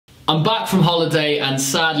I'm back from holiday and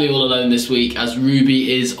sadly all alone this week as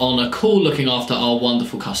Ruby is on a call looking after our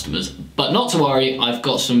wonderful customers. But not to worry, I've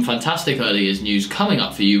got some fantastic early years news coming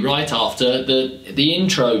up for you right after the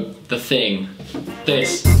intro, the thing,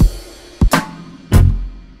 this.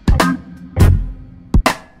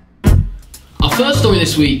 Our first story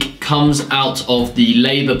this week comes out of the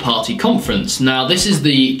Labour Party conference. Now this is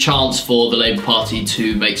the chance for the Labour Party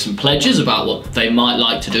to make some pledges about what they might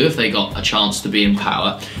like to do if they got a chance to be in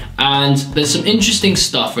power. And there's some interesting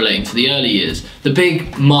stuff relating to the early years. The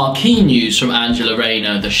big marquee news from Angela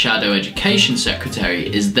Rayner, the Shadow Education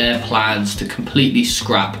Secretary, is their plans to completely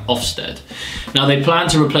scrap Ofsted. Now they plan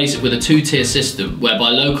to replace it with a two-tier system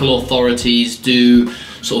whereby local authorities do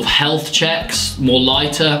sort of health checks, more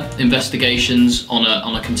lighter investigations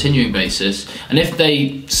on a continuing basis, and if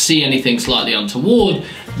they see anything slightly untoward,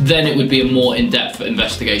 then it would be a more in-depth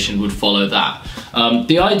investigation would follow that.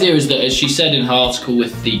 The idea is that, as she said in her article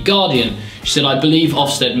with The Guardian, she said, "I believe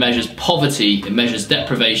Ofsted measures poverty, it measures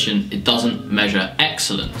deprivation, it doesn't measure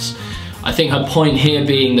excellence." I think her point here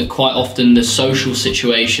being that quite often the social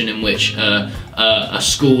situation in which a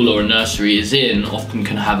school or a nursery is in often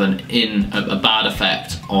can have a bad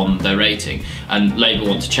effect on their rating, and Labour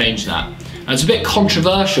want to change that. And it's a bit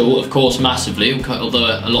controversial, of course, massively,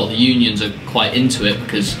 although a lot of the unions are quite into it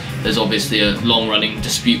because there's obviously a long-running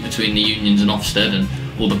dispute between the unions and Ofsted and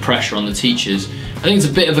all the pressure on the teachers. I think it's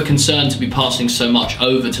a bit of a concern to be passing so much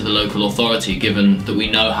over to the local authority, given that we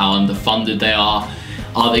know how underfunded they are.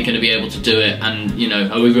 Are they going to be able to do it? And, you know,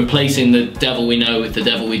 are we replacing the devil we know with the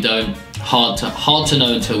devil we don't? Hard to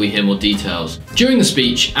know until we hear more details. During the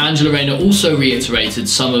speech, Angela Rayner also reiterated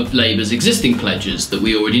some of Labour's existing pledges that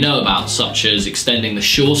we already know about, such as extending the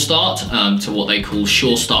Sure Start to what they call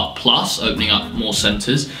Sure Start Plus, opening up more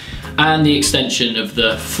centres, and the extension of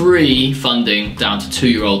the free funding down to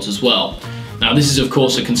 2-year-olds as well. Now this is of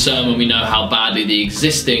course a concern when we know how badly the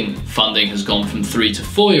existing funding has gone from 3 to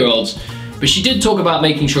 4-year-olds, but she did talk about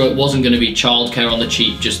making sure it wasn't going to be childcare on the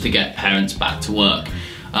cheap just to get parents back to work.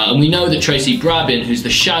 And we know that Tracy Brabin, who's the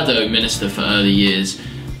Shadow Minister for Early Years,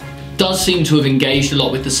 does seem to have engaged a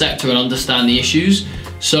lot with the sector and understand the issues,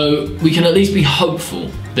 so we can at least be hopeful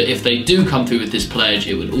that if they do come through with this pledge,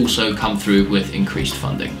 it would also come through with increased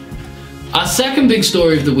funding. Our second big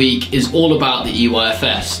story of the week is all about the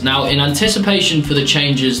EYFS. Now, in anticipation for the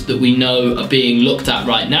changes that we know are being looked at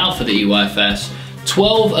right now for the EYFS,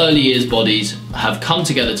 12 early years bodies have come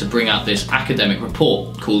together to bring out this academic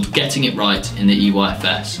report called Getting It Right in the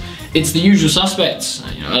EYFS. It's the usual suspects,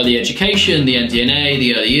 early education, the NDNA,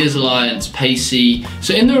 the Early Years Alliance, PACEY.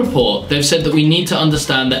 So in the report, they've said that we need to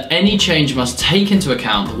understand that any change must take into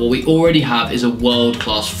account that what we already have is a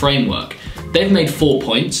world-class framework. They've made 4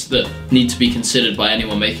 points that need to be considered by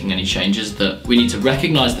anyone making any changes: that we need to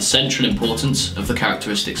recognise the central importance of the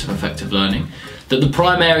characteristics of effective learning, that the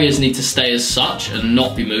prime areas need to stay as such and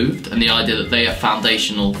not be moved, and the idea that they are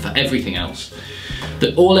foundational for everything else,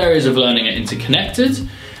 that all areas of learning are interconnected,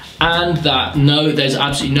 and that there's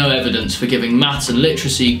absolutely no evidence for giving maths and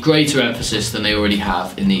literacy greater emphasis than they already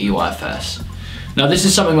have in the EYFS. Now this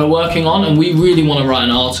is something we're working on, and we really want to write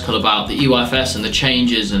an article about the EYFS and the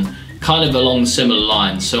changes and kind of along similar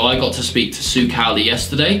lines. So I got to speak to Sue Cowley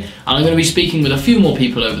yesterday, and I'm going to be speaking with a few more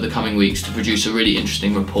people over the coming weeks to produce a really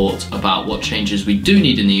interesting report about what changes we do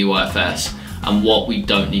need in the EYFS and what we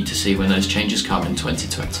don't need to see when those changes come in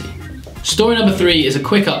 2020. Story number 3 is a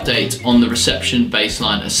quick update on the reception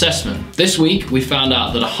baseline assessment. This week we found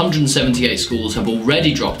out that 178 schools have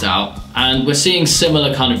already dropped out, and we're seeing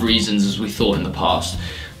similar kind of reasons as we thought in the past,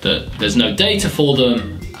 that there's no data for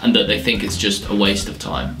them and that they think it's just a waste of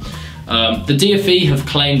time. The DfE have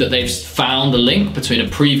claimed that they've found a link between a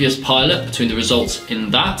previous pilot, between the results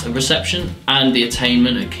in that of reception and the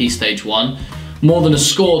attainment at Key Stage 1. More Than a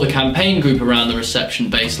Score, the campaign group around the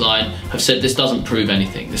reception baseline, have said this doesn't prove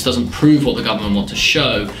anything. This doesn't prove what the government want to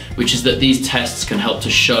show, which is that these tests can help to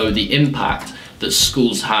show the impact that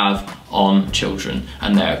schools have on children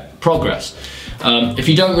and their progress. If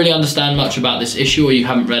you don't really understand much about this issue or you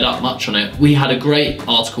haven't read up much on it, we had a great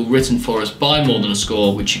article written for us by More Than a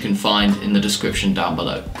Score, which you can find in the description down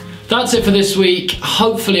below. That's it for this week.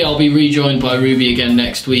 Hopefully I'll be rejoined by Ruby again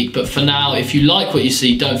next week, but for now, if you like what you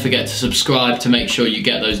see, don't forget to subscribe to make sure you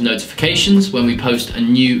get those notifications when we post a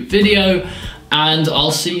new video, and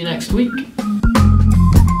I'll see you next week.